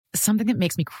something that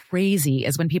makes me crazy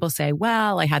is when people say,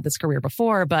 well, I had this career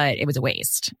before, but it was a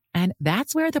waste. And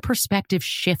that's where the perspective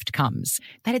shift comes,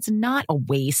 that it's not a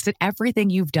waste, that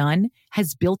everything you've done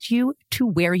has built you to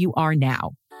where you are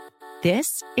now.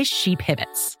 This is She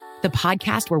Pivots, the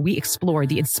podcast where we explore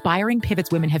the inspiring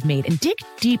pivots women have made and dig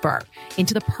deeper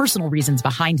into the personal reasons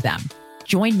behind them.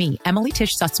 Join me, Emily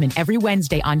Tish Sussman, every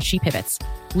Wednesday on She Pivots.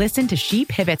 Listen to She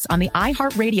Pivots on the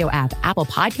iHeartRadio app, Apple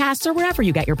Podcasts, or wherever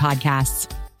you get your podcasts.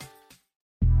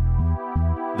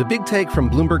 The Big Take from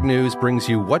Bloomberg News brings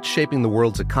you what's shaping the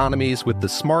world's economies with the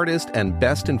smartest and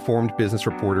best-informed business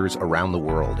reporters around the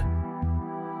world.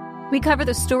 We cover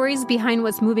the stories behind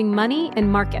what's moving money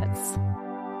and markets,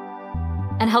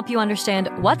 and help you understand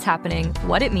what's happening,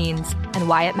 what it means, and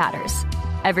why it matters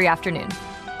every afternoon.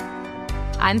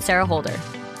 I'm Sarah Holder.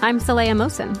 I'm Saleha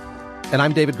Mohsin. And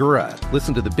I'm David Gura.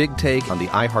 Listen to The Big Take on the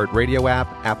iHeartRadio app,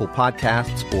 Apple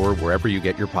Podcasts, or wherever you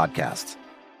get your podcasts.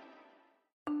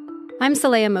 I'm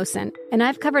Saleha Mohsin, and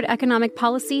I've covered economic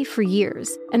policy for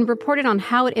years and reported on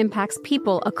how it impacts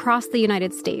people across the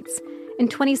United States. In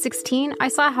 2016, I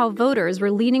saw how voters were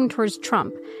leaning towards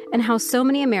Trump and how so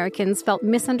many Americans felt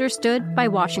misunderstood by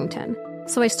Washington.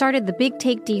 So I started The Big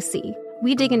Take DC.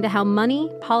 We dig into how money,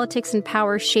 politics, and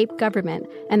power shape government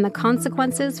and the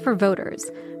consequences for voters.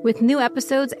 With new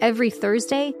episodes every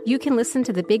Thursday, you can listen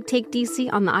to The Big Take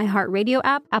DC on the iHeartRadio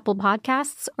app, Apple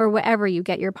Podcasts, or wherever you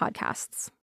get your podcasts.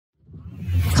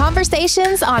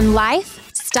 Conversations on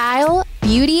life, style,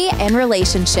 beauty, and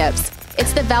relationships.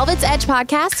 It's the Velvet's Edge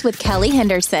podcast with Kelly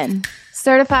Henderson.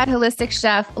 Certified holistic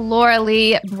chef Laura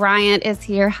Lee Bryant is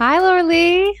here. Hi, Laura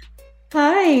Lee.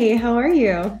 Hi, how are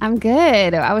you? I'm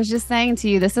good. I was just saying to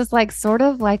you, this is like sort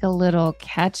of like a little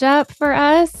catch up for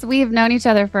us. We've known each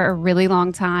other for a really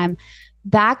long time.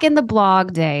 Back in the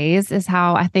blog days is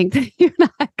how I think that you and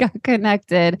I got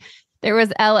connected. There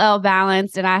was LL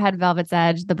Balanced and I had Velvet's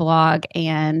Edge, the blog.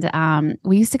 And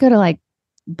we used to go to like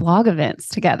blog events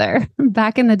together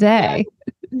back in the day.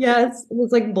 Yes, it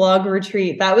was like blog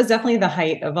retreat. That was definitely the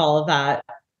height of all of that.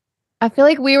 I feel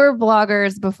like we were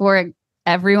bloggers before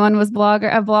everyone was a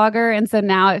blogger. And so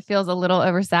now it feels a little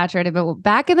oversaturated. But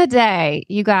back in the day,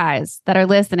 you guys that are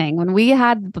listening, when we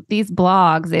had these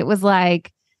blogs, it was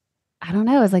like, I don't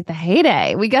know, it was like the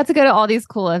heyday. We got to go to all these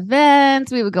cool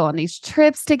events. We would go on these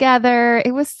trips together.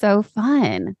 It was so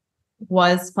fun.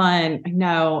 Was fun. I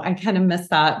know. I kind of miss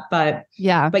that, but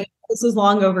yeah, but this was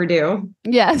long overdue.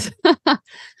 Yes.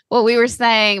 Well, we were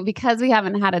saying because we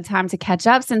haven't had a time to catch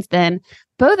up since then,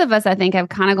 both of us, I think, have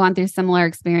kind of gone through similar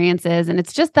experiences. And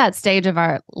it's just that stage of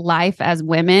our life as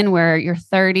women where your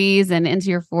 30s and into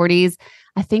your 40s,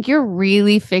 I think you're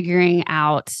really figuring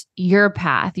out your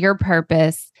path, your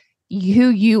purpose, who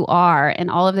you are,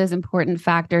 and all of those important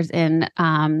factors into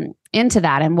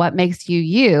that and what makes you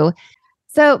you.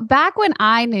 So back when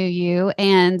I knew you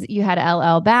and you had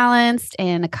LL Balanced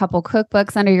and a couple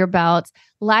cookbooks under your belt,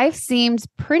 life seemed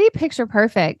pretty picture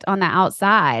perfect on the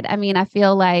outside. I mean, I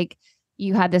feel like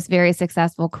you had this very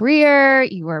successful career,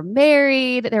 you were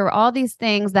married, there were all these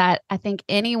things that I think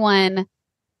anyone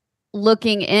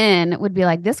looking in would be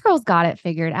like, this girl's got it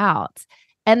figured out.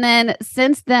 And then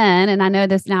since then, and I know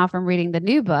this now from reading the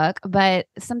new book, but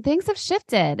some things have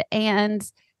shifted and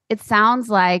it sounds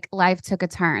like life took a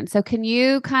turn. So can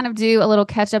you kind of do a little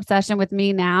catch-up session with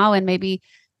me now and maybe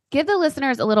give the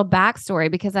listeners a little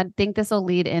backstory, because I think this will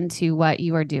lead into what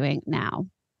you are doing now.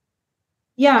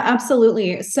 Yeah,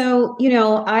 absolutely. So,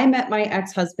 I met my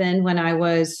ex-husband when I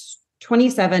was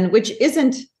 27, which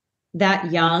isn't that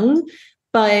young.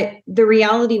 But the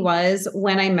reality was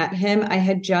when I met him, I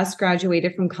had just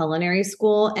graduated from culinary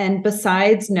school. And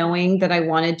besides knowing that I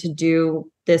wanted to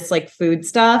do this like food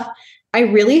stuff, I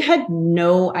really had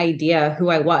no idea who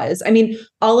I was. I mean,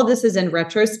 all of this is in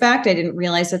retrospect. I didn't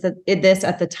realize this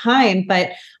at the time,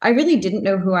 but I really didn't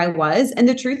know who I was. And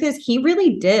the truth is, he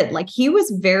really did. Like, he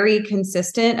was very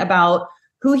consistent about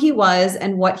who he was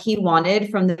and what he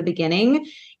wanted from the beginning.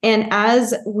 And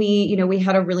as we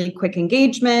had a really quick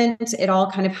engagement, it all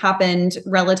kind of happened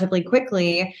relatively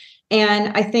quickly.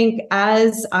 And I think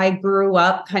as I grew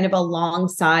up kind of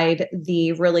alongside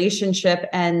the relationship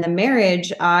and the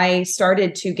marriage, I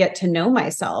started to get to know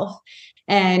myself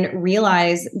and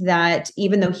realize that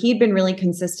even though he'd been really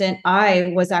consistent,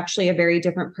 I was actually a very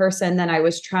different person than I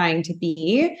was trying to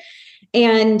be.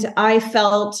 And I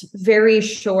felt very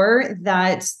sure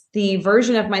that the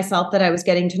version of myself that I was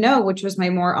getting to know, which was my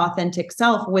more authentic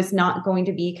self, was not going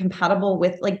to be compatible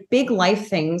with like big life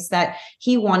things that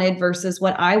he wanted versus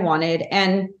what I wanted.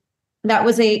 And that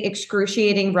was a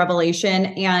excruciating revelation.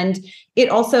 And it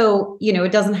also,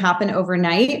 it doesn't happen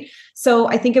overnight. So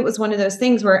I think it was one of those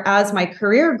things where as my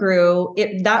career grew,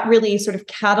 that really sort of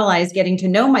catalyzed getting to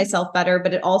know myself better,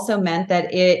 but it also meant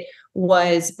that it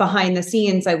was behind the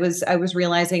scenes. I was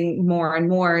realizing more and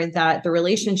more that the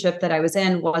relationship that I was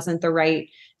in wasn't the right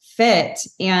fit.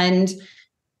 And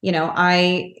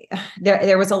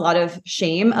there was a lot of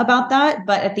shame about that,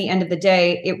 but at the end of the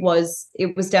day, it was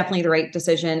definitely the right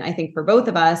decision, I think, for both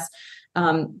of us.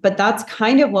 But that's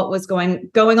kind of what was going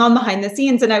on behind the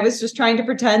scenes. And I was just trying to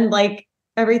pretend like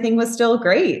everything was still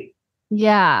great.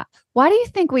 Yeah. Why do you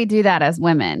think we do that as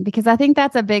women? Because I think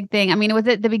that's a big thing. I mean, was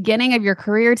it the beginning of your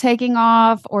career taking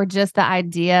off, or just the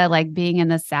idea like being in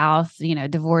the South,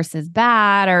 divorce is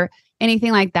bad, or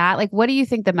anything like that? Like, what do you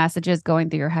think the messages going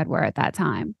through your head were at that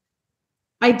time?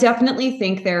 I definitely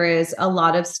think there is a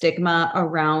lot of stigma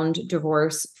around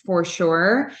divorce for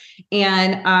sure.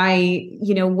 And I,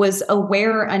 was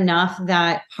aware enough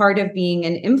that part of being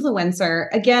an influencer,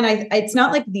 again, it's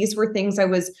not like these were things I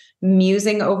was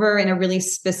musing over in a really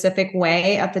specific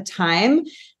way at the time.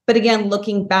 But again,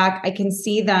 looking back, I can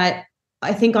see that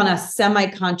I think on a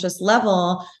semi-conscious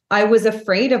level, I was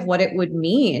afraid of what it would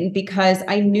mean because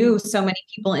I knew so many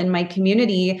people in my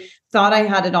community thought I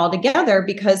had it all together,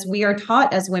 because we are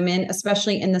taught as women,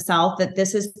 especially in the South, that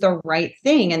this is the right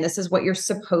thing and this is what you're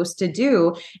supposed to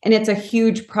do. And it's a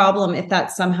huge problem if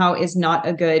that somehow is not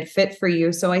a good fit for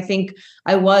you. So I think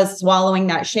I was swallowing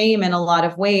that shame in a lot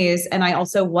of ways. And I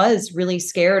also was really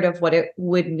scared of what it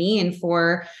would mean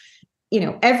for,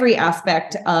 every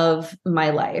aspect of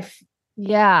my life.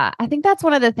 Yeah, I think that's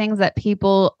one of the things that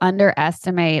people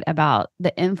underestimate about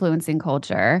the influencing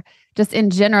culture, just in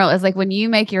general, is like when you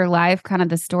make your life kind of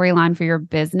the storyline for your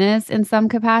business in some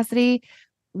capacity,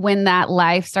 when that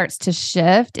life starts to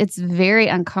shift, it's very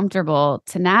uncomfortable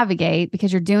to navigate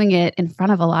because you're doing it in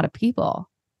front of a lot of people.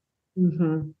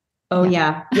 Mm-hmm. Oh,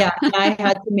 yeah. Yeah. And I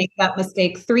had to make that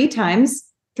mistake three times.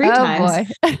 Boy.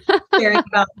 Sharing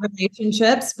about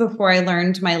relationships before I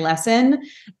learned my lesson.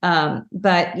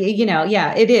 But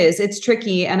it's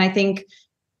tricky. And I think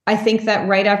that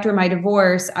right after my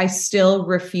divorce, I still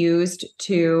refused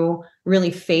to really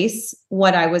face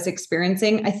what I was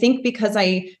experiencing. I think because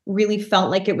I really felt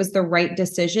like it was the right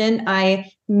decision,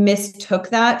 I mistook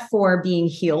that for being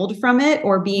healed from it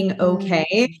or being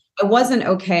okay. I wasn't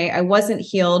okay. I wasn't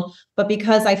healed, but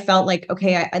because I felt like,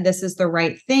 okay, this is the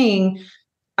right thing,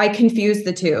 I confused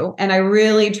the two, and I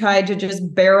really tried to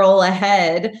just barrel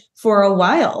ahead for a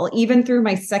while, even through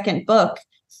my second book,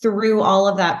 through all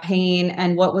of that pain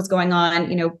and what was going on,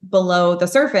 below the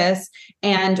surface,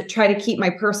 and try to keep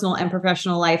my personal and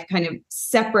professional life kind of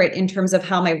separate in terms of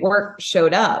how my work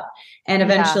showed up. And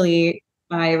eventually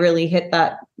I really hit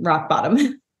that rock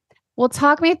bottom. Well,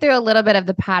 talk me through a little bit of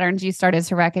the patterns you started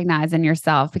to recognize in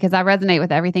yourself, because I resonate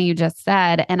with everything you just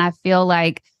said. And I feel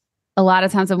like a lot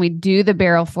of times when we do the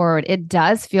barrel forward, it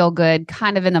does feel good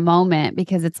kind of in the moment,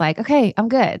 because it's like, okay, I'm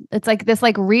good. It's like this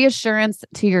like reassurance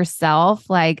to yourself,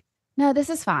 like, no, this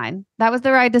is fine. That was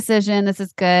the right decision. This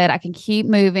is good. I can keep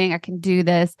moving. I can do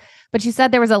this. But you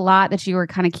said there was a lot that you were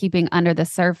kind of keeping under the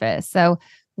surface. So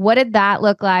what did that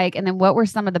look like? And then what were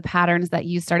some of the patterns that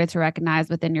you started to recognize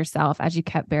within yourself as you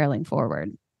kept barreling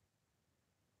forward?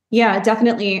 Yeah,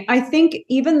 definitely. I think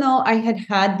even though I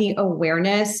had the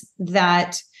awareness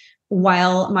that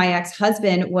while my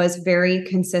ex-husband was very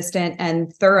consistent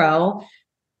and thorough,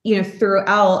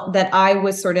 throughout, that I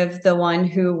was sort of the one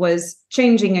who was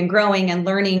changing and growing and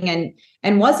learning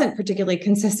and wasn't particularly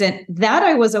consistent, that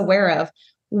I was aware of.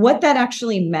 What that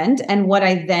actually meant and what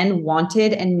I then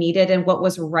wanted and needed and what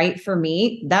was right for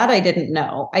me, that I didn't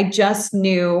know. I just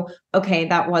knew, okay,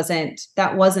 that wasn't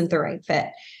the right fit.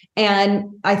 And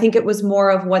I think it was more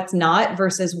of what's not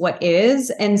versus what is.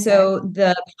 And so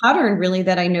the pattern really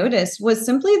that I noticed was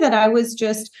simply that I was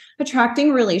just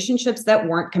attracting relationships that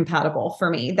weren't compatible for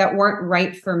me, that weren't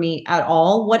right for me at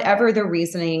all, whatever the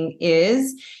reasoning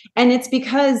is. And it's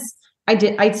because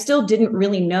I still didn't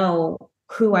really know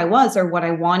who I was or what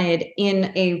I wanted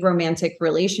in a romantic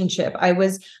relationship. I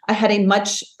had a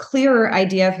much clearer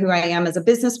idea of who I am as a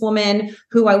businesswoman,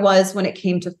 who I was when it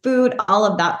came to food. All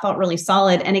of that felt really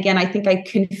solid. And again, I think I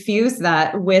confused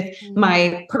that with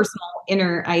my personal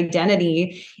inner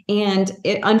identity. And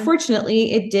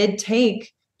unfortunately, it did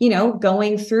take,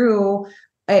 going through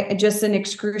just an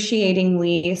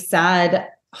excruciatingly sad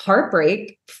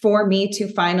heartbreak for me to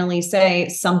finally say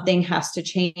something has to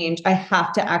change. I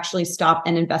have to actually stop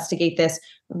and investigate this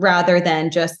rather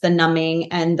than just the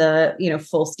numbing and the,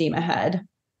 full steam ahead.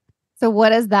 So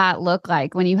what does that look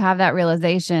like when you have that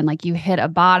realization, like you hit a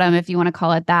bottom, if you want to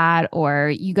call it that, or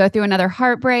you go through another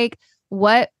heartbreak?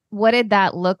 what did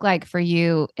that look like for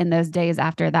you in those days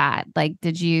after that? Like,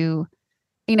 did you,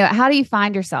 how do you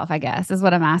find yourself, I guess, is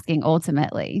what I'm asking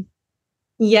ultimately.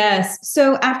 Yes.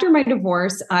 So after my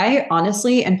divorce, I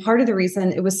honestly, and part of the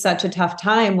reason it was such a tough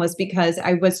time was because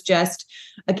I was just,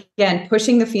 again,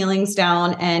 pushing the feelings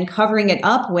down and covering it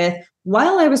up with,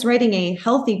 while I was writing a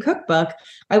healthy cookbook,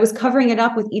 I was covering it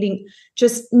up with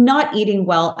just not eating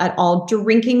well at all,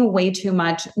 drinking way too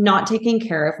much, not taking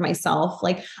care of myself.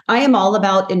 Like, I am all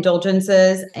about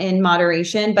indulgences in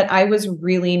moderation, but I was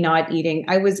really not eating.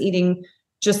 I was eating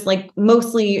just like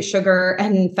mostly sugar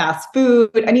and fast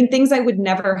food. I mean, things I would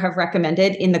never have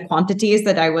recommended in the quantities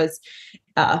that I was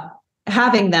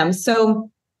having them.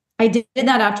 So I did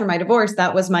that after my divorce.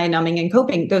 That was my numbing and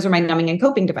coping. Those are my numbing and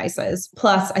coping devices.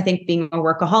 Plus, I think being a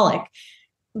workaholic.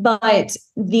 But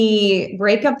the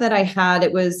breakup that I had,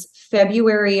 it was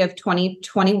February of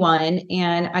 2021.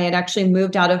 And I had actually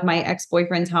moved out of my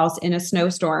ex-boyfriend's house in a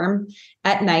snowstorm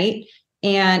at night.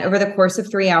 And over the course of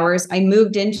 3 hours, I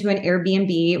moved into an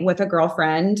Airbnb with a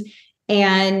girlfriend.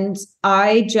 And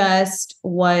I just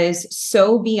was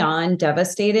so beyond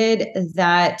devastated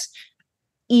that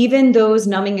even those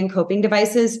numbing and coping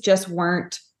devices just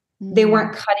they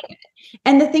weren't cutting it.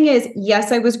 And the thing is,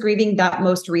 yes, I was grieving that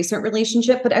most recent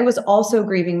relationship, but I was also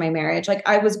grieving my marriage. Like,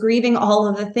 I was grieving all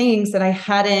of the things that I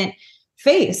hadn't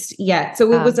faced yet.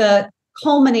 So it was a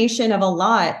culmination of a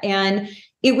lot. And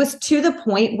it was to the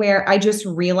point where I just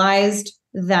realized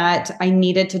that I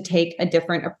needed to take a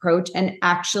different approach and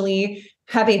actually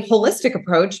have a holistic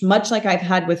approach, much like I've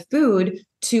had with food,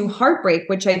 to heartbreak,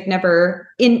 which I'd never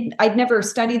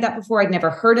studied that before. I'd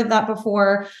never heard of that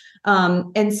before.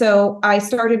 And so I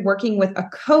started working with a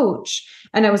coach,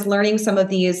 and I was learning some of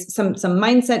these, some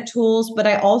mindset tools, but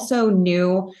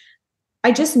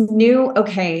I just knew,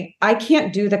 okay, I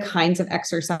can't do the kinds of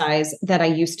exercise that I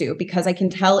used to because I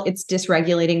can tell it's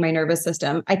dysregulating my nervous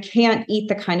system. I can't eat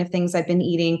the kind of things I've been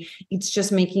eating. It's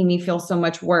just making me feel so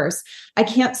much worse. I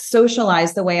can't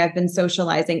socialize the way I've been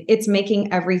socializing. It's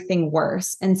making everything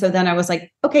worse. And so then I was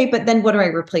like, okay, but then what do I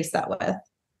replace that with?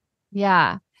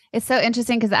 Yeah. It's so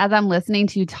interesting because as I'm listening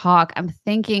to you talk, I'm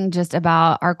thinking just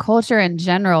about our culture in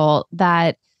general,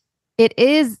 that it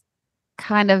is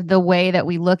kind of the way that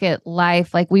we look at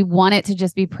life. Like, we want it to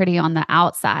just be pretty on the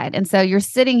outside. And so you're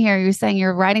sitting here, you're saying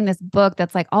you're writing this book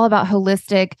that's like all about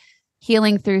holistic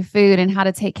healing through food and how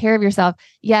to take care of yourself.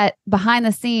 Yet behind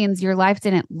the scenes, your life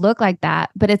didn't look like that.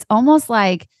 But it's almost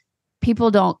like people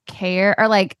don't care, or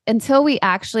like, until we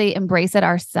actually embrace it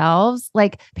ourselves,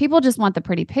 like, people just want the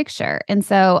pretty picture. And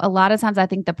so a lot of times I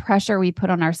think the pressure we put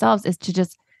on ourselves is to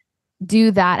just do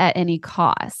that at any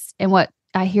cost. And what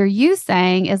I hear you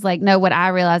saying is like, no, what I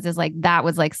realized is like, that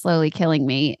was like slowly killing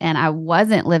me, and I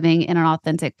wasn't living in an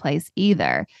authentic place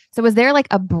either. So was there like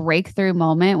a breakthrough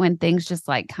moment when things just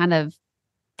like kind of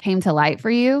came to light for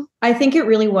you? I think it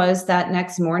really was that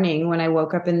next morning when I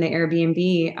woke up in the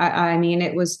Airbnb. I mean,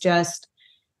 it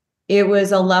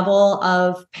was a level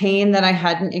of pain that I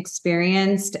hadn't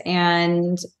experienced.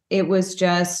 And it was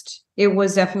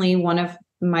definitely one of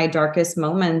my darkest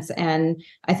moments. And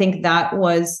I think that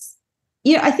was,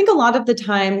 I think a lot of the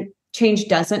time change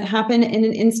doesn't happen in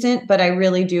an instant, but I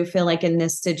really do feel like in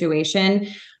this situation,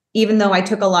 even though I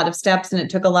took a lot of steps and it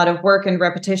took a lot of work and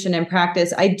repetition and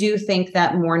practice, I do think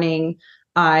that morning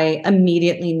I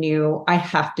immediately knew I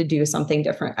have to do something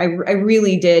different. I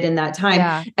really did in that time.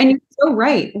 Yeah. And you're so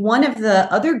right. One of the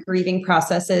other grieving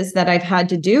processes that I've had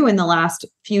to do in the last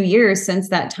few years since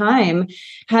that time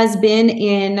has been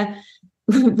in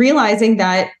realizing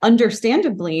that,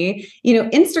 understandably,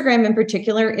 Instagram in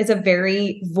particular is a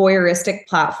very voyeuristic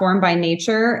platform by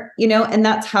nature, and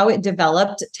that's how it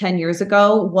developed 10 years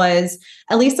ago, was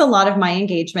at least a lot of my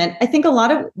engagement. I think a lot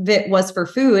of it was for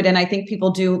food. And I think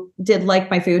people do like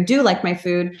my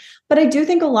food. But I do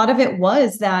think a lot of it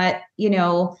was that,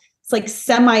 it's like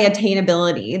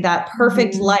semi-attainability, that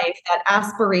perfect life, that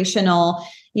aspirational,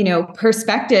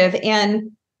 perspective.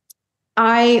 And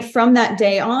from that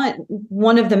day on,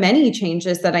 one of the many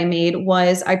changes that I made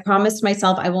was I promised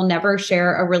myself I will never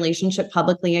share a relationship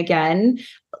publicly again,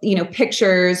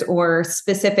 pictures or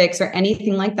specifics or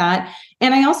anything like that.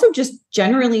 And I also just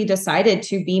generally decided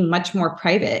to be much more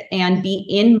private and be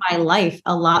in my life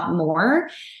a lot more.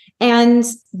 And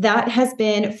that has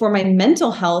been, for my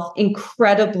mental health,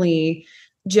 incredibly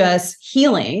just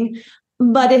healing.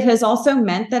 But it has also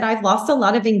meant that I've lost a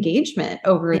lot of engagement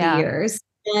over the years.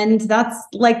 And that's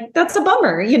a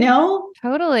bummer,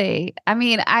 Totally. I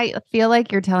mean, I feel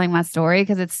like you're telling my story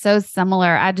because it's so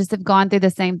similar. I just have gone through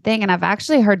the same thing. And I've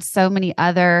actually heard so many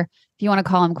other, if you want to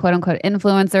call them quote unquote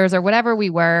influencers or whatever we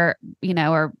were,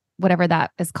 or whatever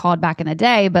that is called back in the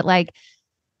day. But like,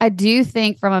 I do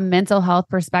think from a mental health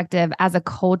perspective as a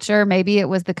culture, maybe it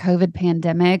was the COVID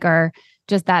pandemic or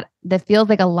just that feels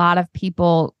like a lot of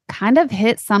people kind of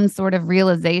hit some sort of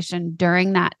realization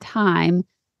during that time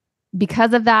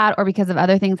because of that or because of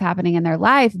other things happening in their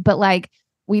life. But like,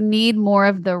 we need more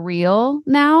of the real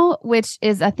now, which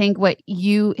is, I think, what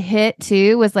you hit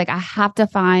too, was like, I have to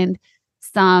find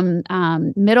some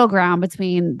middle ground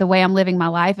between the way I'm living my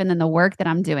life and then the work that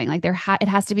I'm doing. Like it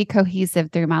has to be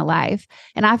cohesive through my life.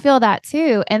 And I feel that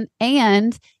too.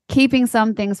 And keeping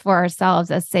some things for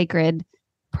ourselves as sacred,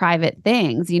 private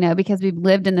things, because we've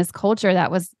lived in this culture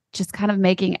that was just kind of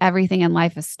making everything in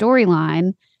life a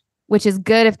storyline, which is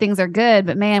good if things are good.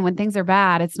 But man, when things are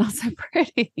bad, it's not so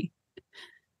pretty.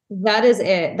 That is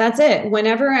it. That's it.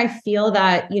 Whenever I feel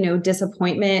that,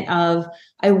 disappointment of,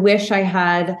 I wish I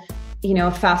had,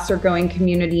 a faster growing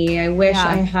community. I wish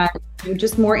I had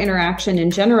just more interaction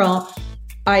in general.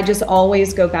 I just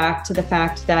always go back to the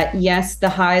fact that yes, the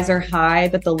highs are high,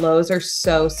 but the lows are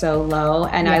so, so low.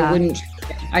 And I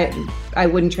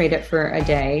wouldn't trade it for a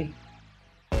day.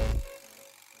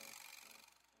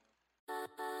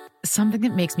 Something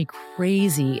that makes me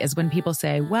crazy is when people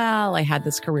say, well, I had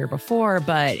this career before,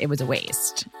 but it was a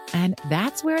waste. And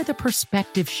that's where the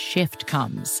perspective shift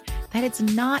comes, that it's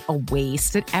not a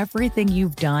waste, that everything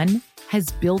you've done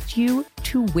has built you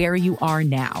to where you are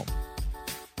now.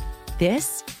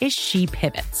 This is She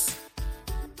Pivots,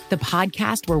 the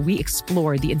podcast where we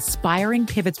explore the inspiring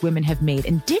pivots women have made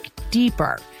and dig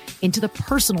deeper into the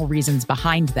personal reasons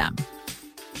behind them.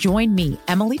 Join me,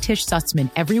 Emily Tish Sussman,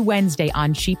 every Wednesday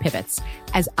on She Pivots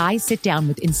as I sit down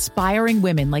with inspiring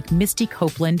women like Misty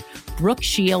Copeland, Brooke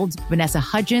Shields, Vanessa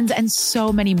Hudgens, and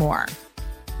so many more.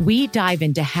 We dive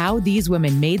into how these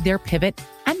women made their pivot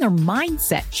and their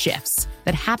mindset shifts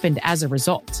that happened as a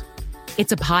result.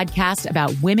 It's a podcast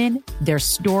about women, their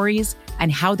stories,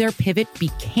 and how their pivot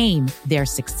became their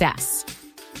success.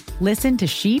 Listen to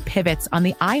She Pivots on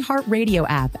the iHeartRadio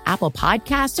app, Apple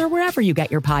Podcasts, or wherever you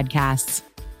get your podcasts.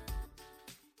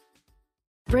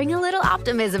 Bring a little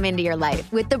optimism into your life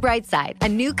with The Bright Side, a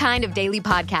new kind of daily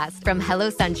podcast from Hello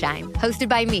Sunshine, hosted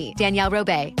by me, Danielle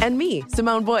Robay. And me,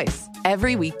 Simone Boyce.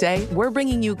 Every weekday, we're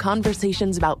bringing you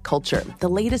conversations about culture, the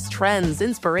latest trends,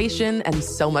 inspiration, and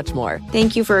so much more.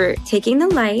 Thank you for taking the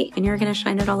light, and you're going to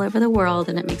shine it all over the world,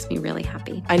 and it makes me really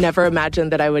happy. I never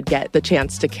imagined that I would get the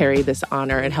chance to carry this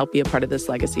honor and help be a part of this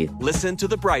legacy. Listen to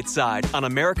The Bright Side on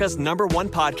America's #1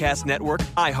 podcast network,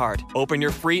 iHeart. Open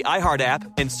your free iHeart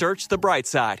app and search The Bright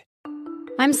Side.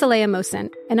 I'm Saleha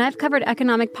Mohsen, and I've covered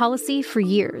economic policy for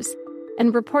years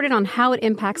and reported on how it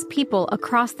impacts people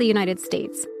across the United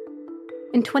States.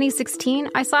 In 2016,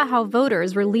 I saw how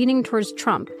voters were leaning towards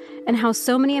Trump and how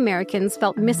so many Americans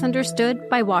felt misunderstood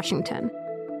by Washington.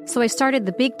 So I started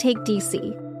the Big Take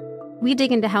DC. We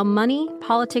dig into how money,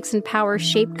 politics, and power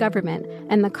shape government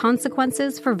and the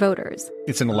consequences for voters.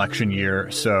 It's an election year,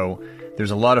 so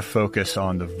there's a lot of focus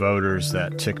on the voters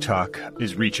that TikTok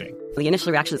is reaching. The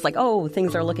initial reaction is like, oh,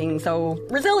 things are looking so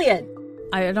resilient.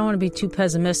 I don't want to be too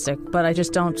pessimistic, but I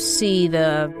just don't see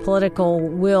the political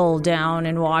will down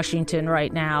in Washington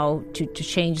right now to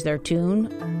change their tune.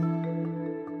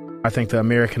 I think the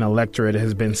American electorate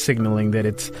has been signaling that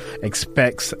it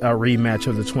expects a rematch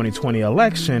of the 2020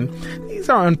 election. These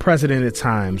are unprecedented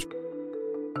times.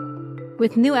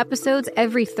 With new episodes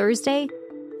every Thursday,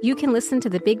 you can listen to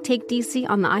the Big Take DC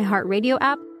on the iHeartRadio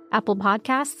app, Apple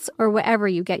Podcasts, or wherever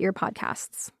you get your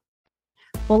podcasts.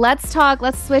 Well, let's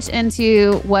switch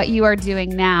into what you are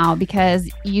doing now,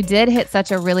 because you did hit such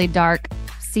a really dark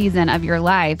season of your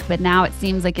life, but now it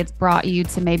seems like it's brought you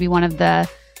to maybe one of the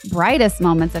brightest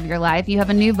moments of your life. You have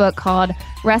a new book called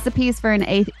Recipes for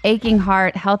an Aching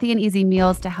Heart, Healthy and Easy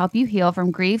Meals to Help You Heal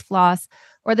from Grief, Loss,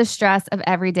 or the Stress of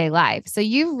Everyday Life. So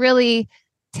you've really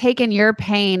taken your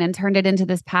pain and turned it into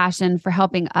this passion for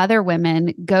helping other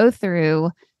women go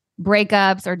through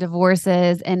breakups or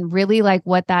divorces and really like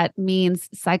what that means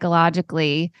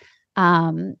psychologically,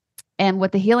 and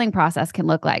what the healing process can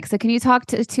look like. So can you talk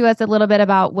to us a little bit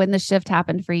about when the shift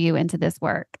happened for you into this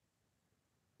work?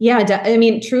 Yeah, I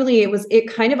mean, truly,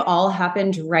 it kind of all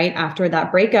happened right after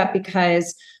that breakup,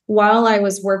 because while I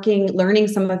was learning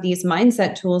some of these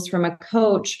mindset tools from a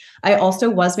coach, I also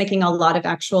was making a lot of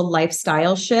actual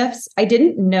lifestyle shifts. I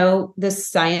didn't know the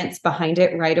science behind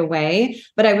it right away,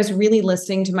 but I was really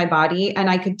listening to my body, and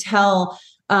I could tell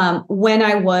when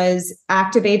I was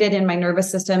activated in my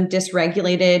nervous system,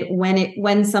 dysregulated,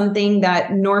 when something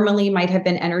that normally might have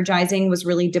been energizing was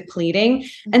really depleting.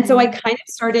 And so I kind of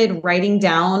started writing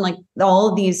down like all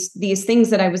of these things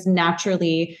that I was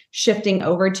naturally shifting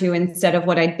over to instead of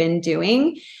what I'd been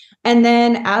doing. And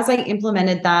then as I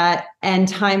implemented that and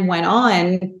time went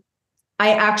on,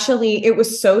 it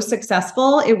was so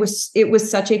successful. It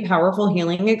was such a powerful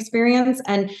healing experience.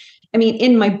 And I mean,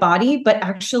 in my body, but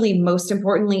actually most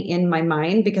importantly in my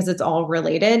mind, because it's all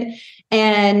related.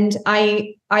 And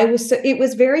it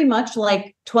was very much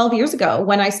like 12 years ago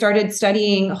when I started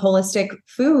studying holistic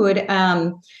food.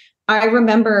 I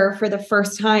remember for the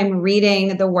first time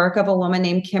reading the work of a woman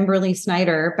named Kimberly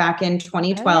Snyder back in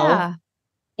 2012. Oh, yeah.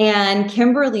 And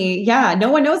Kimberly, no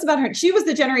one knows about her. She was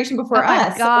the generation before us.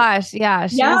 Oh my gosh. Yeah.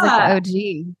 She was like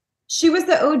the OG. She was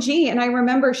the OG. And I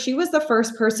remember she was the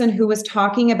first person who was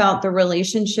talking about the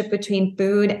relationship between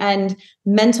food and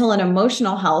mental and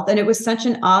emotional health. And it was such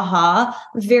an aha,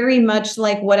 very much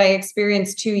like what I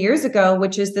experienced 2 years ago,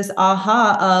 which is this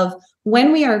aha of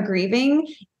when we are grieving,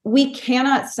 we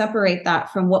cannot separate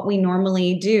that from what we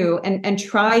normally do and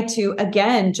try to,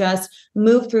 again, just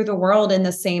move through the world in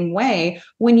the same way.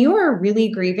 When you are really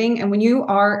grieving and when you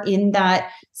are in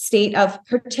that state of,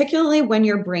 particularly when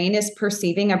your brain is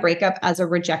perceiving a breakup as a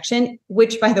rejection,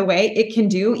 which by the way, it can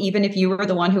do, even if you were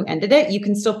the one who ended it, you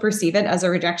can still perceive it as a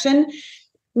rejection.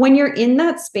 When you're in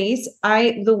that space,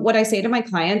 what I say to my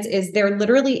clients is they're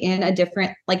literally in a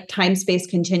different like time space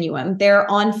continuum. They're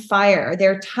on fire.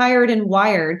 They're tired and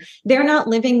wired. They're not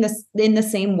living this in the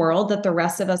same world that the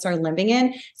rest of us are living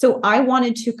in. So I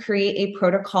wanted to create a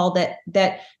protocol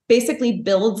that basically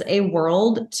builds a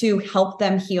world to help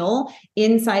them heal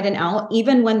inside and out,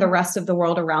 even when the rest of the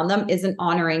world around them isn't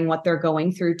honoring what they're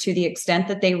going through to the extent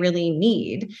that they really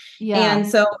need. Yeah. And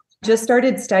so just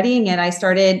started studying it. I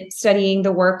started studying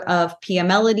the work of Pia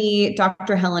Mellody,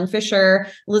 Dr. Helen Fisher,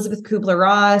 Elizabeth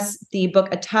Kubler-Ross, the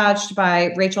book Attached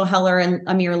by Rachel Heller and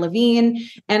Amir Levine.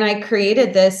 And I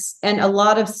created this and a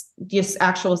lot of just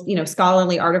actual,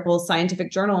 scholarly articles,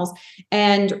 scientific journals,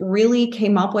 and really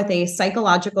came up with a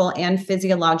psychological and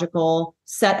physiological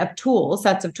sets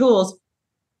of tools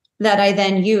that I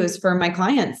then use for my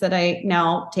clients that I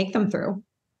now take them through.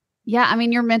 Yeah. I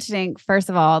mean, you're mentioning, first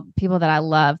of all, people that I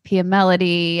love, Pia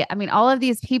Mellody. I mean, all of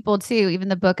these people too, even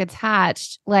the book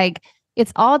Attached, like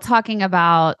it's all talking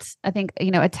about, I think,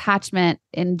 attachment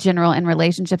in general in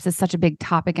relationships is such a big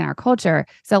topic in our culture.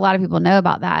 So a lot of people know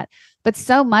about that, but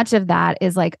so much of that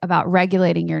is like about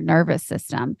regulating your nervous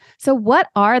system. So what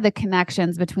are the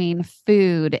connections between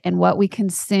food and what we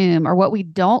consume or what we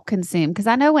don't consume? Because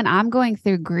I know when I'm going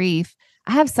through grief,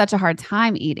 I have such a hard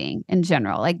time eating in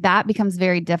general. Like that becomes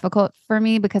very difficult for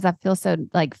me because I feel so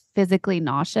like physically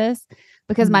nauseous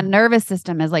because my nervous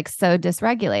system is like so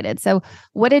dysregulated. So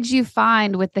what did you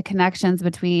find with the connections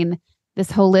between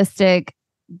this holistic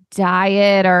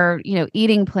diet or,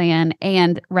 eating plan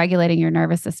and regulating your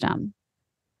nervous system?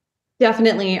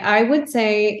 Definitely. I would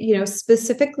say,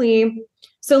 specifically,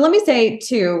 so let me say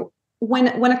too,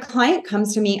 when a client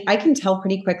comes to me, I can tell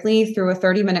pretty quickly through a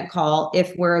 30-minute call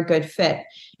if we're a good fit.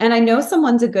 And I know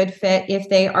someone's a good fit if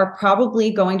they are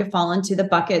probably going to fall into the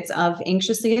buckets of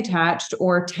anxiously attached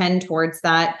or tend towards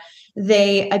that.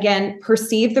 They, again,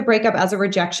 perceive the breakup as a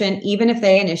rejection, even if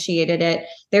they initiated it.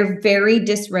 They're very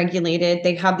dysregulated.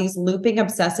 They have these looping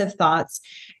obsessive thoughts.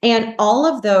 And all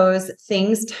of those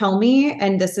things tell me,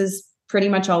 and this is pretty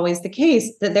much always the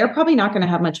case, that they're probably not going to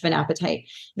have much of an appetite.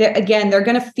 They're going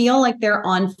to feel like they're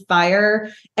on fire.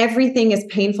 Everything is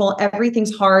painful.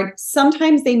 Everything's hard.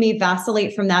 Sometimes they may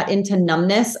vacillate from that into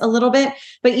numbness a little bit,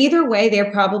 but either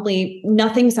way,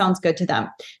 nothing sounds good to them.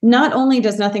 Not only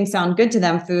does nothing sound good to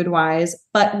them food-wise,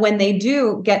 but when they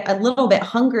do get a little bit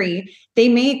hungry, they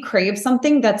may crave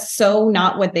something that's so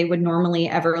not what they would normally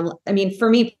ever. I mean, for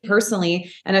me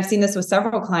personally, and I've seen this with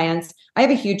several clients, I have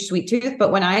a huge sweet tooth,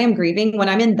 but when I am grieving, when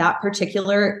I'm in that much of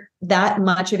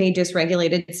a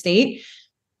dysregulated state,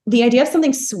 the idea of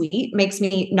something sweet makes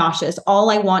me nauseous. All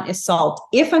I want is salt.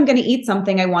 If I'm going to eat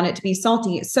something, I want it to be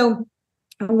salty. So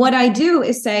what I do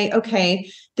is say,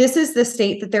 okay, this is the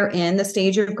state that they're in, the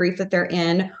stage of grief that they're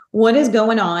in. What is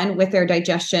going on with their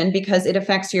digestion? Because it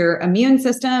affects your immune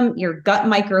system, your gut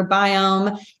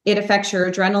microbiome. It affects your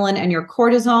adrenaline and your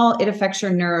cortisol. It affects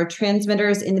your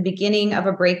neurotransmitters. In the beginning of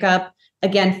a breakup,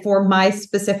 again, for my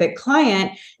specific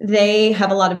client, they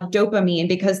have a lot of dopamine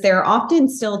because they're often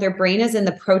still, their brain is in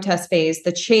the protest phase,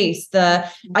 the chase,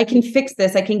 I can fix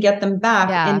this, I can get them back.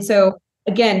 Yeah. And so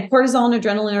again, cortisol and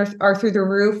adrenaline are through the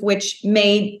roof, which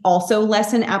may also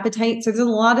lessen appetite. So there's a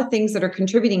lot of things that are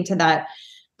contributing to that.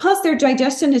 Plus, their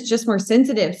digestion is just more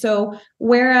sensitive. So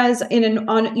whereas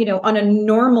on a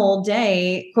normal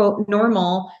day, quote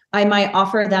normal, I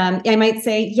might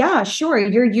say, yeah, sure,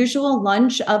 your usual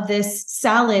lunch of this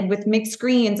salad with mixed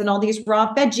greens and all these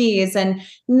raw veggies and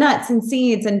nuts and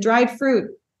seeds and dried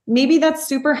fruit. maybe that's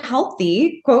super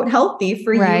healthy, quote, healthy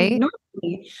for you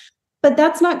normally. But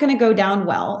that's not going to go down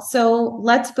well. So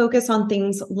let's focus on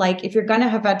things like if you're going to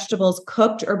have vegetables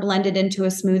cooked or blended into a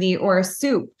smoothie or a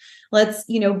soup, let's,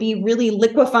 be really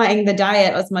liquefying the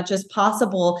diet as much as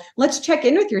possible. Let's check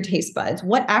in with your taste buds.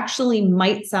 What actually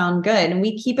might sound good? And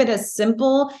we keep it as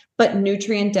simple but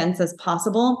nutrient dense as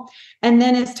possible. And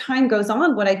then as time goes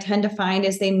on, what I tend to find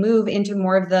is they move into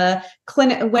more of the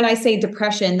clinic. When I say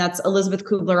depression, that's Elizabeth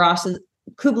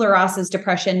Kubler-Ross's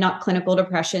depression, not clinical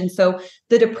depression. So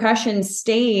the depression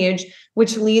stage,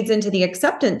 which leads into the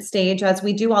acceptance stage, as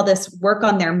we do all this work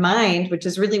on their mind, which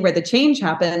is really where the change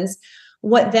happens,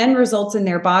 what then results in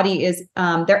their body is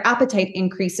their appetite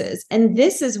increases. And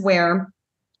this is where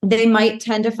they might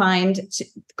tend to find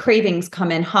cravings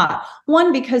come in hot.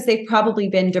 One, because they've probably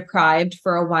been deprived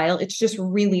for a while. It's just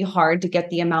really hard to get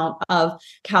the amount of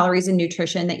calories and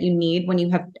nutrition that you need when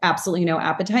you have absolutely no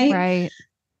appetite. Right.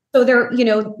 So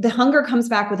the hunger comes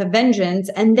back with a vengeance.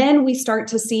 And then we start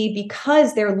to see,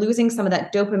 because they're losing some of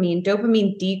that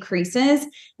dopamine decreases,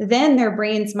 then their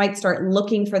brains might start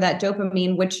looking for that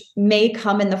dopamine, which may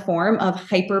come in the form of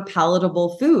hyper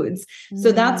palatable foods.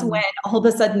 So that's when all of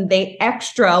a sudden they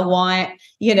extra want,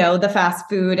 the fast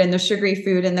food and the sugary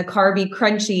food and the carby,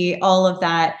 crunchy, all of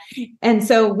that. And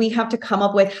so we have to come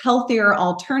up with healthier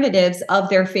alternatives of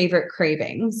their favorite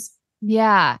cravings.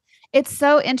 Yeah. It's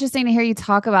so interesting to hear you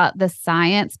talk about the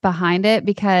science behind it,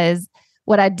 because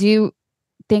what I do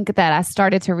think that I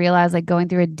started to realize, like going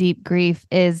through a deep grief,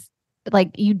 is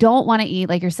like, you don't want to eat,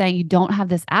 like you're saying, you don't have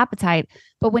this appetite,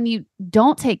 but when you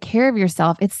don't take care of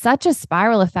yourself, it's such a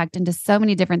spiral effect into so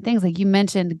many different things. Like you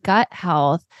mentioned gut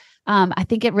health. I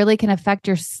think it really can affect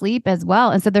your sleep as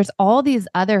well. And so there's all these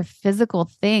other physical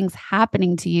things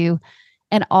happening to you.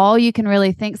 And all you can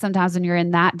really think sometimes when you're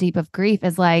in that deep of grief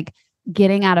is like,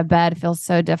 getting out of bed feels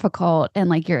so difficult and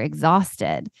like you're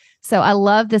exhausted. So I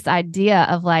love this idea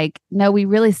of like, no, we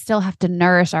really still have to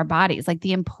nourish our bodies, like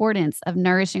the importance of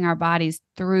nourishing our bodies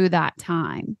through that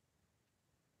time.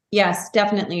 Yes,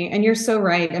 definitely. And you're so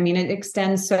right. I mean, it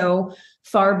extends so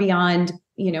far beyond,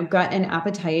 gut and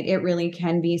appetite. It really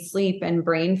can be sleep and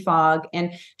brain fog.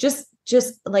 And just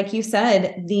like you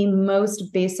said, the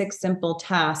most basic, simple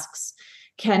tasks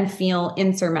can feel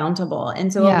insurmountable.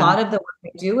 And so a lot of the work I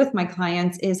do with my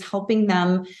clients is helping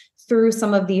them through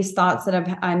some of these thoughts that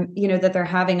that they're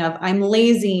having of, I'm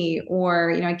lazy,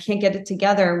 or, I can't get it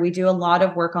together. We do a lot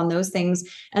of work on those things.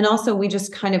 And also we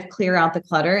just kind of clear out the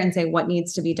clutter and say what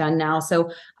needs to be done now.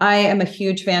 So I am a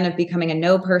huge fan of becoming a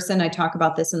no person. I talk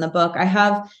about this in the book. I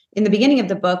have, in the beginning of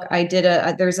the book, I did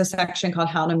there's a section called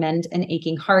How to Mend an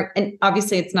Aching Heart. And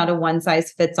obviously it's not a one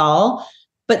size fits all.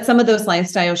 But some of those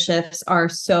lifestyle shifts are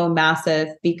so massive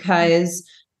because,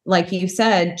 like you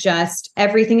said, just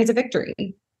everything is a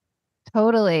victory.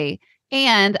 Totally.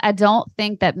 And I don't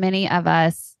think that many of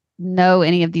us know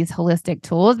any of these holistic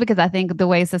tools, because I think the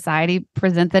way society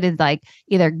presents it is like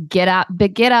either get up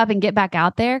and get back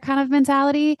out there kind of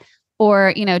mentality,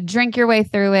 or, drink your way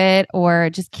through it, or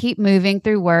just keep moving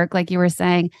through work, like you were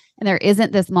saying. And there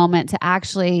isn't this moment to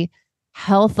actually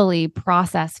healthily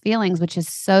process feelings, which is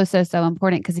so, so, so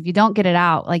important. Because if you don't get it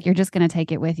out, like you're just going to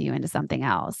take it with you into something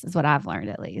else, is what I've learned,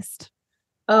 at least.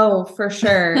 Oh, for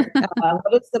sure.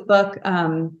 What is the book?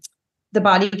 The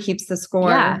Body Keeps the Score.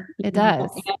 Yeah, it does.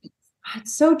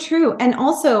 It's so true. And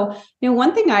also,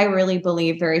 one thing I really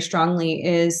believe very strongly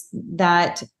is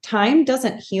that time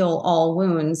doesn't heal all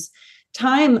wounds.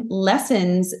 Time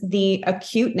lessens the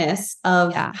acuteness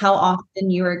of how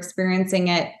often you're experiencing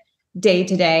it day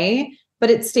to day, but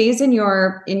it stays in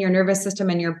your nervous system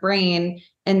and your brain.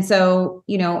 And so,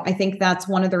 I think that's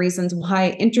one of the reasons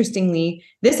why, interestingly,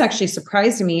 this actually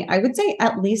surprised me. I would say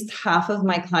at least half of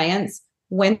my clients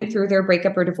went through their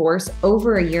breakup or divorce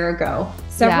over a year ago.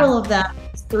 Several of them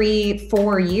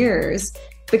 3-4 years,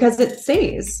 because it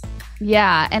stays.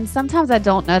 Yeah. And sometimes I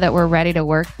don't know that we're ready to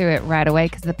work through it right away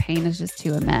because the pain is just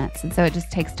too immense. And so it just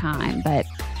takes time, but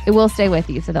it will stay with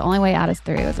you. So the only way out is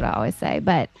through, is what I always say.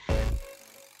 But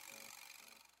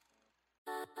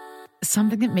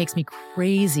something that makes me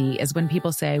crazy is when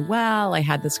people say, well, I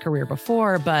had this career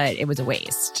before, but it was a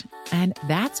waste. And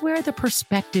that's where the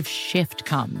perspective shift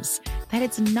comes, that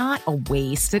it's not a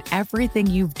waste, that everything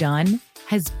you've done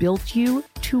has built you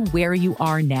to where you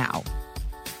are now.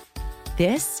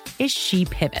 This is She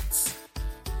Pivots,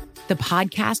 the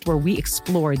podcast where we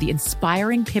explore the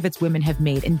inspiring pivots women have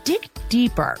made and dig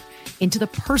deeper into the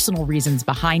personal reasons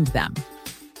behind them.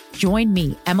 Join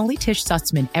me, Emily Tish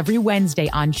Sussman, every Wednesday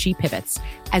on She Pivots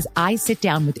as I sit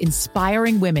down with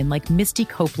inspiring women like Misty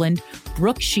Copeland,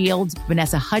 Brooke Shields,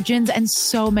 Vanessa Hudgens, and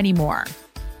so many more.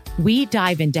 We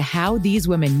dive into how these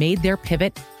women made their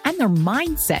pivot and their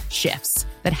mindset shifts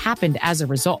that happened as a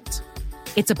result.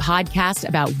 It's a podcast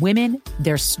about women,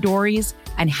 their stories,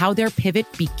 and how their pivot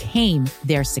became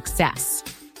their success.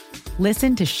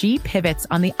 Listen to She Pivots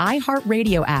on the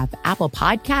iHeartRadio app, Apple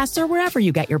Podcasts, or wherever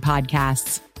you get your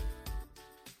podcasts.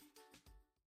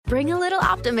 Bring a little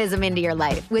optimism into your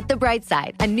life with The Bright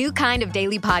Side, a new kind of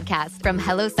daily podcast from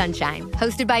Hello Sunshine,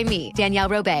 hosted by me, Danielle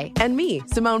Robay. And me,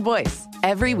 Simone Boyce.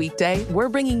 Every weekday, we're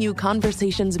bringing you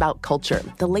conversations about culture,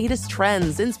 the latest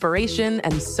trends, inspiration,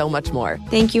 and so much more.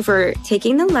 Thank you for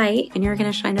taking the light, and you're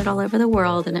going to shine it all over the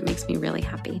world, and it makes me really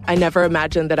happy. I never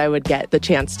imagined that I would get the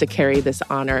chance to carry this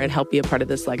honor and help be a part of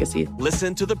this legacy.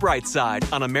 Listen to The Bright Side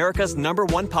on America's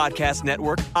 #1 podcast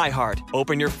network, iHeart.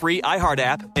 Open your free iHeart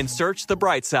app and search The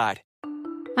Bright Side.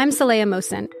 I'm Saleha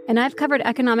Mohsen, and I've covered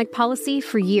economic policy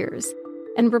for years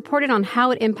and reported on how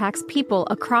it impacts people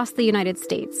across the United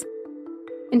States.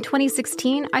 In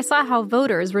 2016, I saw how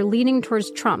voters were leaning towards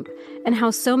Trump and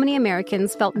how so many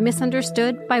Americans felt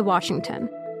misunderstood by Washington.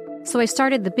 So I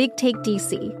started the Big Take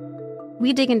DC.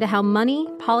 We dig into how money,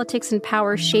 politics, and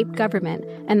power shape government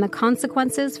and the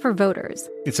consequences for voters.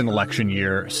 It's an election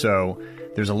year, so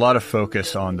there's a lot of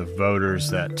focus on the voters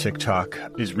that TikTok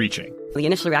is reaching. The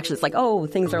initial reaction is like, oh,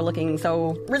 things are looking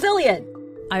so resilient.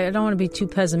 I don't want to be too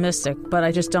pessimistic, but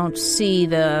I just don't see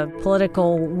the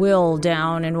political will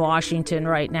down in Washington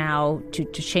right now to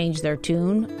change their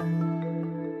tune.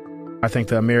 I think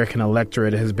the American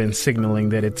electorate has been signaling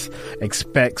that it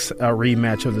expects a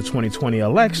rematch of the 2020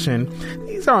 election.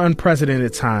 These are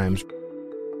unprecedented times.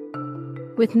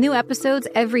 With new episodes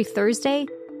every Thursday,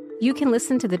 you can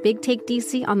listen to the Big Take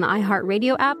DC on the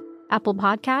iHeartRadio app, Apple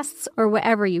Podcasts, or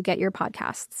wherever you get your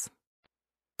podcasts.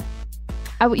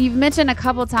 You've mentioned a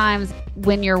couple times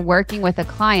when you're working with a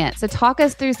client. So talk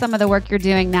us through some of the work you're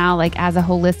doing now, like as a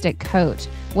holistic coach.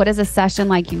 What does a session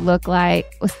with you look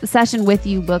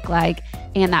like,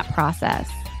 and that process?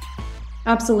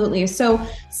 Absolutely. So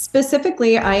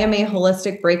specifically, I am a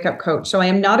holistic breakup coach. So I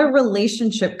am not a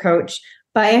relationship coach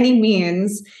by any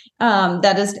means.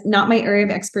 That is not my area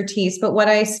of expertise, but what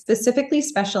I specifically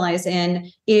specialize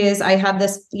in is I have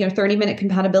this, 30-minute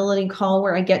compatibility call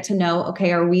where I get to know,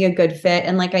 okay, are we a good fit?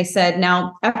 And like I said,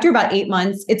 now after about 8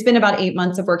 months, it's been about 8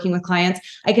 months of working with clients,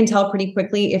 I can tell pretty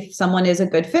quickly if someone is a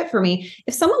good fit for me.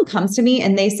 If someone comes to me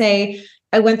and they say,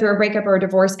 I went through a breakup or a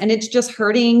divorce and it's just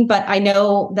hurting, but I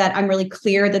know that I'm really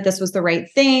clear that this was the right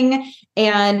thing.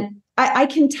 And I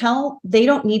can tell they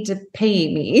don't need to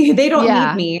pay me. They don't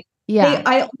need me. Yeah.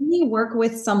 I only work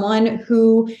with someone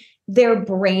who their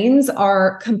brains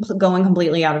are going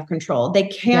completely out of control. They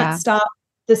can't stop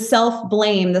the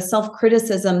self-blame, the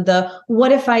self-criticism, the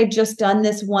what if I just done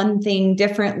this one thing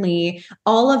differently,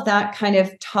 all of that kind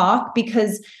of talk,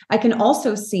 because I can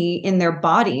also see in their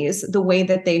bodies the way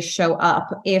that they show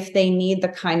up if they need the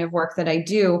kind of work that I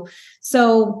do.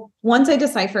 So once I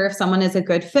decipher if someone is a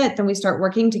good fit, then we start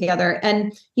working together.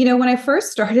 And, when I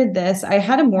first started this, I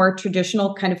had a more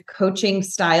traditional kind of coaching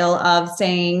style of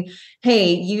saying,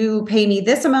 hey, you pay me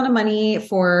this amount of money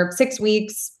for 6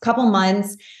 weeks, couple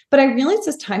months. But I realized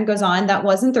as time goes on, that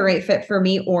wasn't the right fit for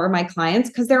me or my clients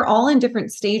because they're all in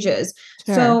different stages.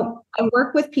 Sure. So I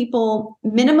work with people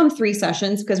minimum 3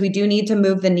 sessions because we do need to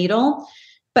move the needle.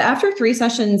 But after 3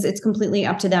 sessions, it's completely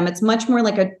up to them. It's much more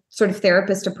like a sort of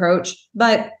therapist approach.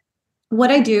 But what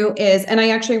I do is, and I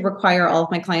actually require all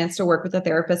of my clients to work with a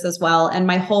therapist as well. And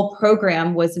my whole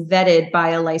program was vetted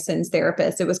by a licensed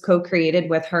therapist. It was co-created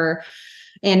with her.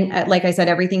 And like I said,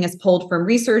 everything is pulled from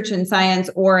research and science,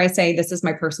 or I say, this is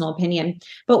my personal opinion.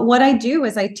 But what I do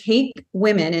is I take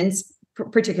women, and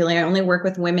particularly I only work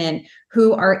with women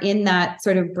who are in that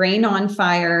sort of brain on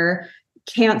fire,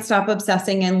 can't stop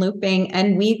obsessing and looping.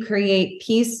 And we create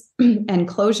peace and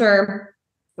closure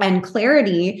and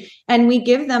clarity. And we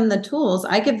give them the tools.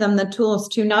 I give them the tools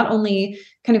to not only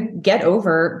kind of get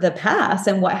over the past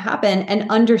and what happened and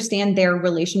understand their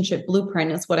relationship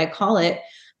blueprint is what I call it,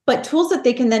 but tools that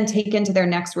they can then take into their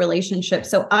next relationship.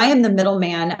 So I am the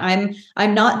middleman.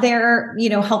 I'm not there,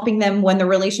 helping them when the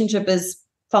relationship is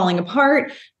falling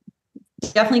apart.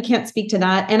 Definitely can't speak to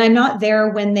that. And I'm not there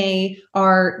when they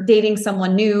are dating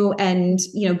someone new and,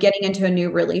 getting into a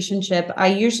new relationship. I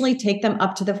usually take them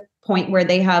up to the point where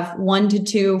they have 1 to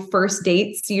 2 first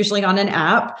dates, usually on an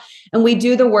app. And we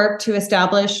do the work to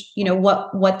establish,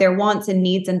 what their wants and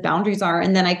needs and boundaries are.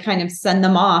 And then I kind of send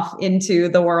them off into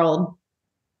the world.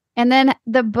 And then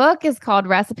the book is called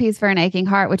Recipes for an Aching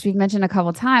Heart, which we've mentioned a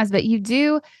couple times, but you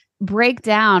do break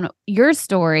down your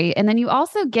story. And then you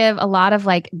also give a lot of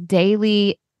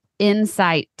daily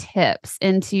insight tips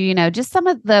into, just some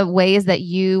of the ways that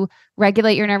you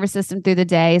regulate your nervous system through the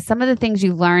day, some of the things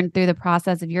you've learned through the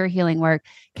process of your healing work.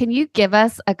 Can you give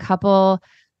us a couple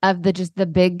of the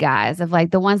big guys, of like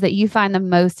the ones that you find the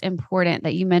most important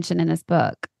that you mentioned in this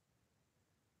book?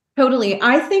 Totally.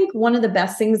 I think one of the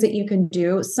best things that you can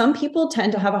do, some people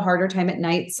tend to have a harder time at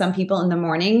night, some people in the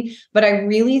morning, but I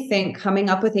really think coming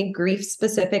up with a grief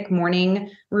specific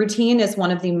morning routine is one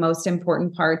of the most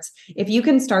important parts. If you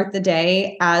can start the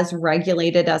day as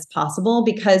regulated as possible,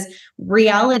 because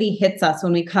reality hits us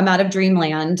when we come out of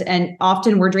dreamland, and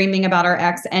often we're dreaming about our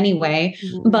ex anyway,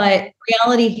 but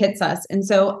reality hits us. And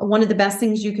so one of the best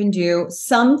things you can do,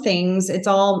 some things, it's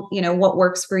all, what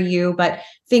works for you, but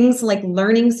things like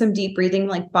learning some deep breathing,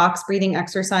 like box breathing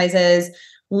exercises,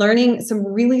 learning some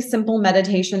really simple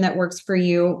meditation that works for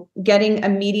you, getting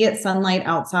immediate sunlight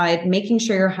outside, making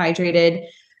sure you're hydrated,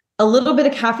 a little bit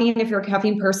of caffeine if you're a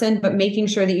caffeine person, but making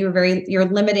sure that you're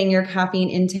limiting your caffeine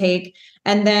intake.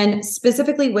 And then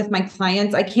specifically with my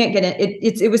clients, I can't get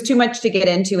it. It was too much to get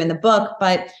into in the book,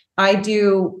 but I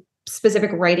do specific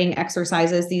writing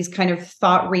exercises, these kind of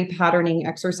thought repatterning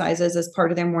exercises as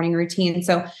part of their morning routine.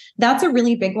 So that's a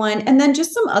really big one. And then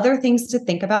just some other things to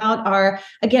think about are,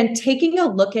 again, taking a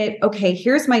look at, okay,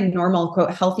 here's my normal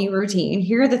quote, healthy routine.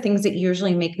 Here are the things that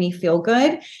usually make me feel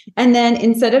good. And then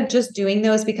instead of just doing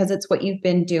those because it's what you've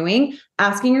been doing,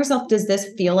 asking yourself, does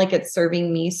this feel like it's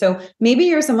serving me? So maybe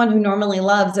you're someone who normally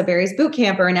loves a Barry's boot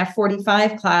camp or an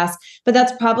F45 class, but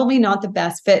that's probably not the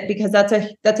best fit because that's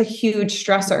a huge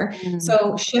stressor.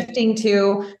 So shifting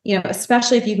to,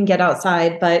 especially if you can get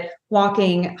outside, but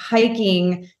walking,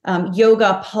 hiking,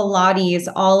 yoga, Pilates,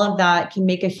 all of that can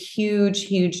make a huge,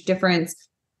 huge difference.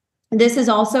 This is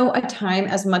also a time,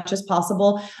 as much as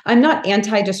possible. I'm not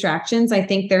anti-distractions. I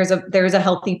think there's a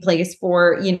healthy place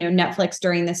for, Netflix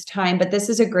during this time, but this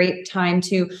is a great time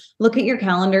to look at your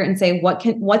calendar and say, what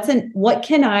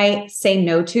can I say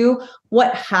no to?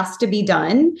 What has to be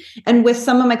done? And with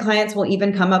some of my clients, we'll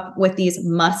even come up with these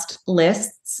must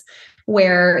lists,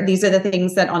 where these are the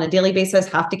things that on a daily basis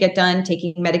have to get done: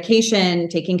 taking medication,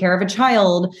 taking care of a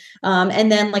child, and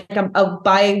then like a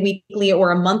bi-weekly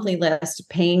or a monthly list,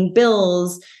 paying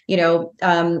bills,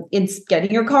 it's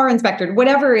getting your car inspected,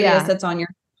 whatever it is that's on your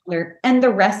calendar. And the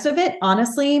rest of it,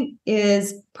 honestly,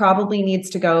 probably needs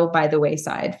to go by the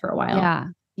wayside for a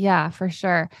while. Yeah, for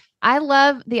sure. I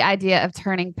love the idea of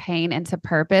turning pain into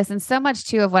purpose. And so much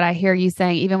too of what I hear you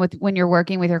saying, even when you're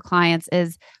working with your clients,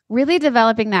 is really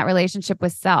developing that relationship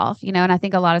with self, and I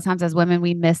think a lot of times as women,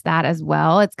 we miss that as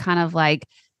well. It's kind of like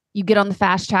you get on the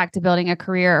fast track to building a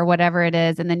career or whatever it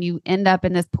is. And then you end up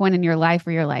in this point in your life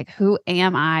where you're like, who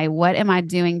am I? What am I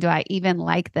doing? Do I even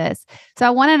like this? So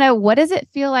I want to know, what does it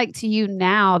feel like to you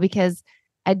now? Because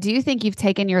I do think you've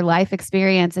taken your life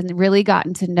experience and really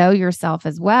gotten to know yourself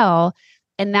as well.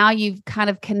 And now you've kind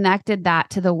of connected that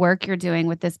to the work you're doing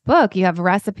with this book. You have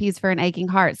recipes for an aching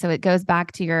heart. So it goes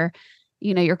back to your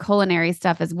culinary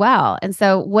stuff as well. And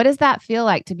so what does that feel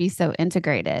like to be so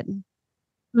integrated?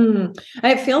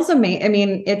 It feels amazing. I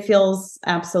mean, it feels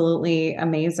absolutely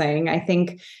amazing. I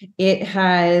think it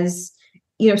has,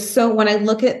 so when I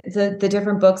look at the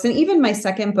different books, and even my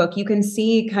second book, you can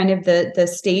see kind of the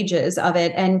stages of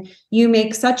it. And you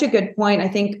make such a good point. I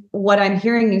think what I'm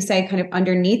hearing you say kind of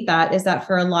underneath that is that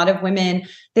for a lot of women,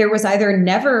 there was either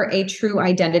never a true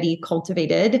identity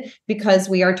cultivated because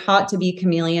we are taught to be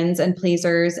chameleons and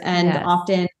pleasers. And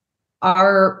often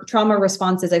our trauma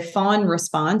response is a fawn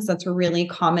response. That's really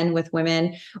common with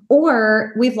women,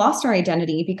 or we've lost our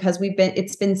identity because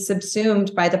it's been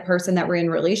subsumed by the person that we're in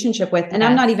relationship with. And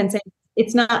I'm not even saying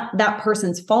it's not that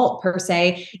person's fault per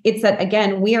se. It's that,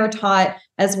 again, we are taught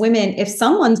as women, if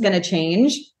someone's going to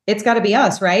change, it's got to be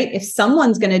us, right? If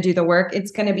someone's going to do the work,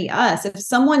 it's going to be us. If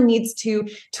someone needs to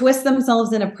twist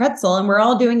themselves in a pretzel and we're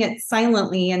all doing it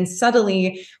silently and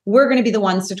subtly, we're going to be the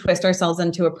ones to twist ourselves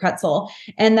into a pretzel.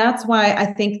 And that's why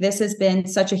I think this has been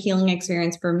such a healing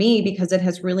experience for me, because it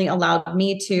has really allowed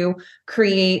me to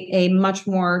create a much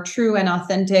more true and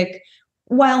authentic,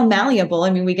 while malleable, I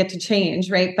mean, we get to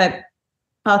change, right? But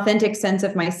authentic sense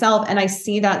of myself. And I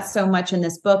see that so much in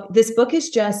this book. This book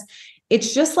is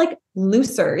it's just like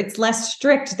looser. It's less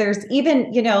strict. There's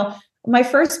even, my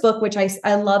first book, which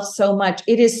I love so much,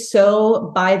 it is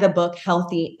so by the book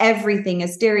healthy. Everything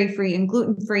is dairy-free and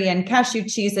gluten-free and cashew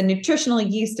cheese and nutritional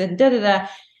yeast and da-da-da.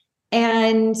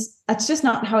 And that's just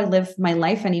not how I live my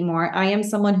life anymore. I am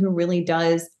someone who really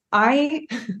does.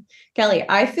 Kelly,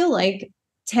 I feel like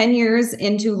 10 years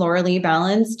into Laura Lee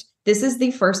Balanced, this is the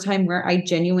first time where I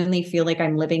genuinely feel like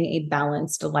I'm living a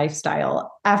balanced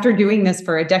lifestyle after doing this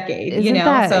for a decade, Isn't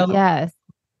that, So yes.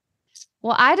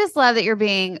 Well, I just love that you're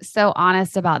being so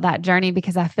honest about that journey,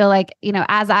 because I feel like,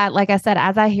 as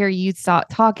I hear you start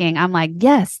talking, I'm like,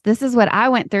 yes, this is what I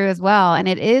went through as well. And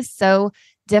it is so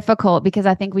difficult because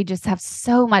I think we just have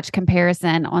so much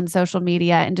comparison on social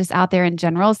media and just out there in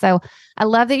general. So I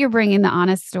love that you're bringing the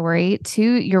honest story to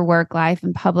your work life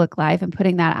and public life and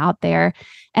putting that out there.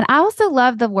 And I also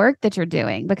love the work that you're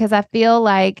doing, because I feel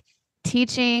like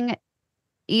teaching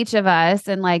each of us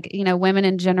and women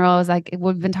in general is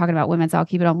we've been talking about women, so I'll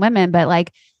keep it on women, but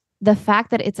the fact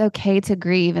that it's okay to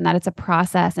grieve and that it's a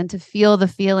process and to feel the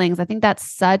feelings. I think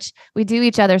we do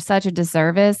each other such a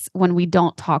disservice when we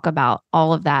don't talk about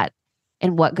all of that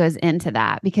and what goes into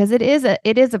that, because it is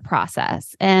a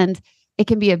process, and it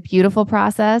can be a beautiful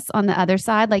process on the other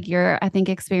side, like you're, I think,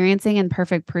 experiencing and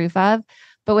perfect proof of,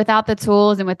 but without the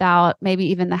tools and without maybe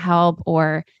even the help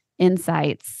or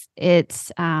insights,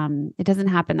 it doesn't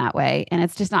happen that way, and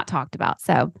it's just not talked about.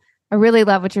 So I really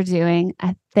love what you're doing.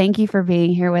 I thank you for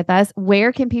being here with us.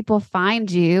 Where can people find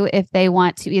you if they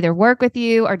want to either work with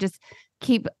you or just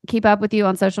keep up with you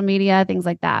on social media, things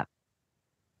like that?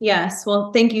 Yes.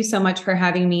 Well, thank you so much for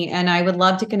having me. And I would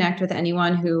love to connect with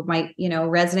anyone who might,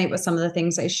 resonate with some of the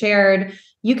things I shared.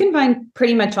 You can find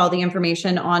pretty much all the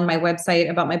information on my website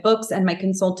about my books and my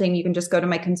consulting. You can just go to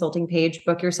my consulting page,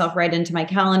 book yourself right into my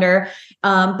calendar.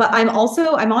 But I'm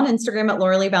on Instagram at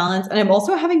Laura Lee Balance, and I'm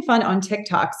also having fun on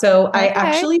TikTok. So I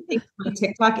actually think my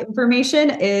TikTok information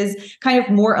is kind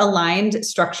of more aligned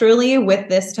structurally with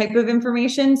this type of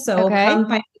information. So come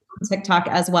find me on TikTok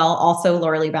as well. Also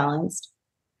Laura Lee Balanced.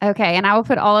 Okay. And I will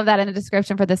put all of that in the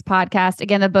description for this podcast.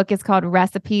 Again, the book is called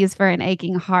Recipes for an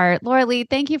Aching Heart. Laura Lee,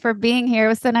 thank you for being here. It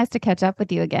was so nice to catch up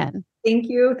with you again. Thank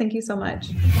you. Thank you so much.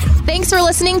 Thanks for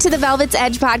listening to the Velvet's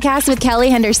Edge podcast with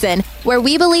Kelly Henderson, where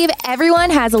we believe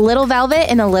everyone has a little velvet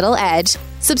and a little edge.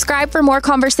 Subscribe for more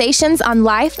conversations on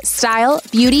life, style,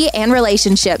 beauty, and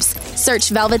relationships. Search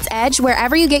Velvet's Edge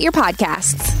wherever you get your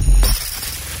podcasts.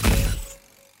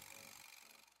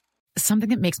 Something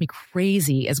that makes me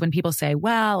crazy is when people say,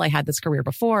 well, I had this career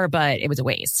before, but it was a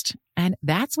waste. And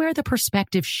that's where the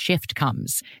perspective shift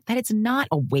comes, that it's not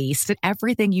a waste, that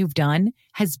everything you've done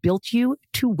has built you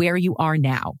to where you are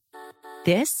now.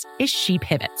 This is She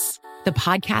Pivots, the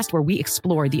podcast where we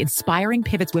explore the inspiring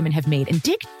pivots women have made and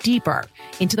dig deeper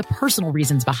into the personal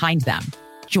reasons behind them.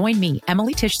 Join me,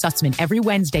 Emily Tish Sussman, every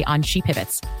Wednesday on She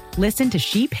Pivots. Listen to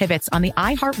She Pivots on the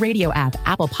iHeartRadio app,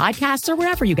 Apple Podcasts, or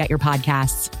wherever you get your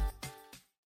podcasts.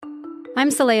 I'm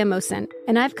Saleha Mohsen,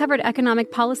 and I've covered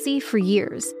economic policy for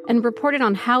years and reported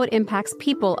on how it impacts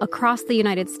people across the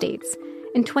United States.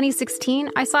 In 2016,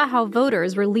 I saw how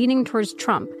voters were leaning towards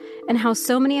Trump and how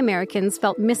so many Americans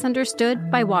felt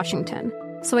misunderstood by Washington.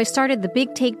 So I started The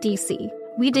Big Take DC.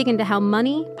 We dig into how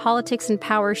money, politics, and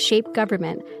power shape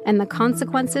government and the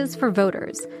consequences for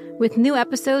voters. With new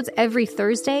episodes every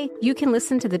Thursday, you can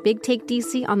listen to The Big Take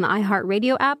DC on the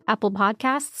iHeartRadio app, Apple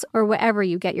Podcasts, or wherever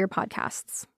you get your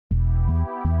podcasts.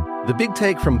 The Big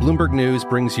Take from Bloomberg News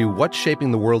brings you what's shaping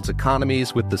the world's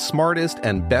economies with the smartest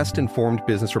and best-informed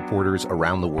business reporters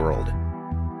around the world.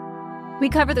 We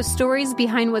cover the stories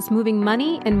behind what's moving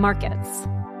money and markets,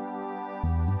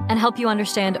 and help you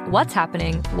understand what's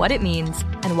happening, what it means,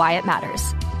 and why it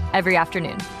matters every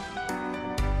afternoon.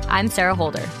 I'm Sarah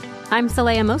Holder. I'm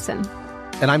Saleha Mohsen.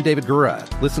 And I'm David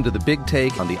Gura. Listen to The Big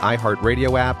Take on the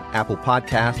iHeartRadio app, Apple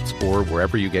Podcasts, or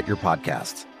wherever you get your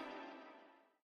podcasts.